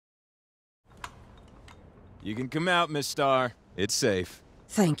You can come out, Miss Starr. It's safe.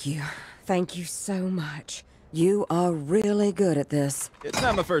 Thank you. Thank you so much. You are really good at this. It's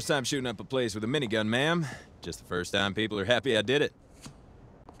not my first time shooting up a place with a minigun, ma'am. Just the first time people are happy I did it.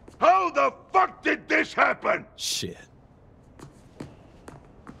 How the fuck did this happen? Shit.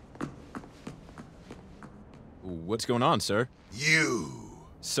 What's going on, sir? You.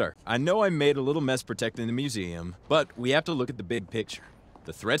 Sir, I know I made a little mess protecting the museum, but we have to look at the big picture.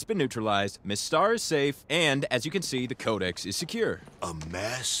 The threat's been neutralized, Miss Starr is safe, and, as you can see, the Codex is secure. A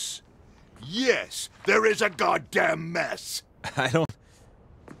mess? Yes, there is a goddamn mess. I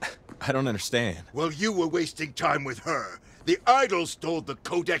don't understand. Well, you were wasting time with her. The idol stole the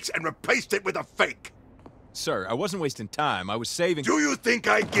Codex and replaced it with a fake. Sir, I wasn't wasting time. I was saving— Do you think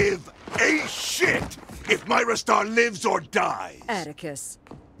I give a shit if Myra Starr lives or dies? Atticus.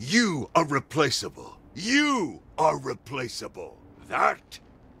 You are replaceable. You are replaceable. That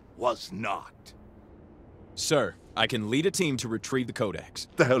was not. Sir, I can lead a team to retrieve the Codex.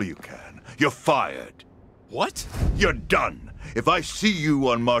 The hell you can. You're fired. What? You're done. If I see you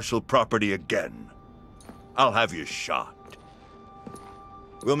on Marshall property again, I'll have you shot.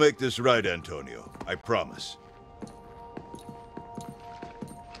 We'll make this right, Antonio. I promise.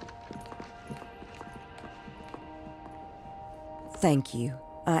 Thank you.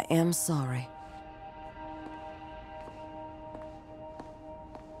 I am sorry.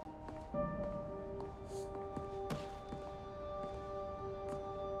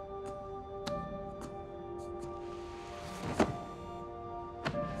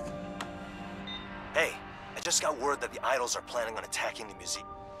 Hey, I just got word that the idols are planning on attacking the museum.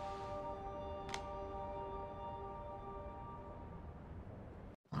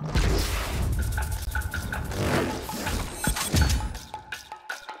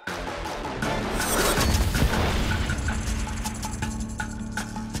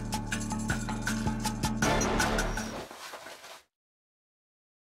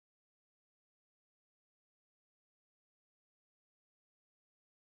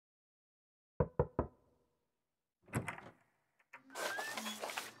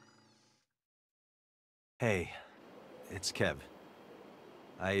 Hey, it's Kev.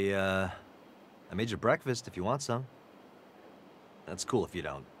 I made you breakfast if you want some. That's cool if you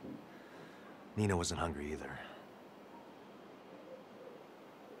don't. Nina wasn't hungry either.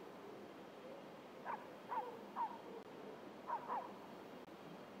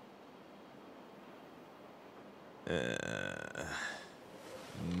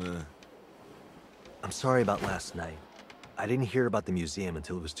 I'm sorry about last night. I didn't hear about the museum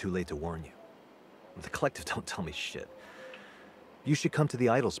until it was too late to warn you. The Collective don't tell me shit. You should come to the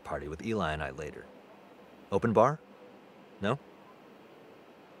Idols party with Eli and I later. Open bar? No?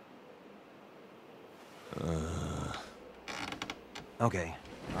 Okay,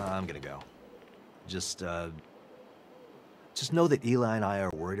 I'm gonna go. Just know that Eli and I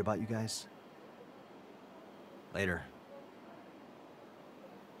are worried about you guys. Later.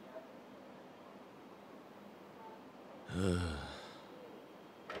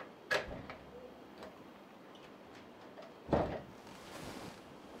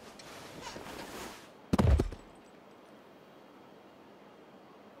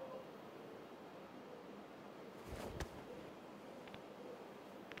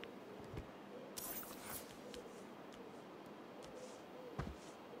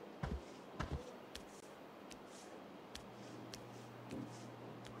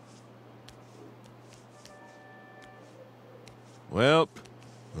 Well,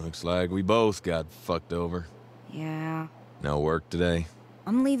 looks like we both got fucked over. Yeah. No work today.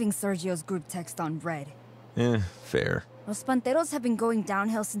 I'm leaving Sergio's group text on red. Fair. Los Panteros have been going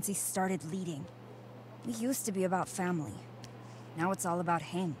downhill since he started leading. We used to be about family. Now it's all about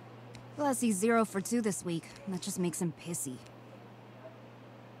him. Plus, he's 0 for 2 this week. That just makes him pissy.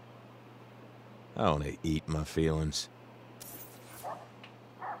 I want to eat my feelings.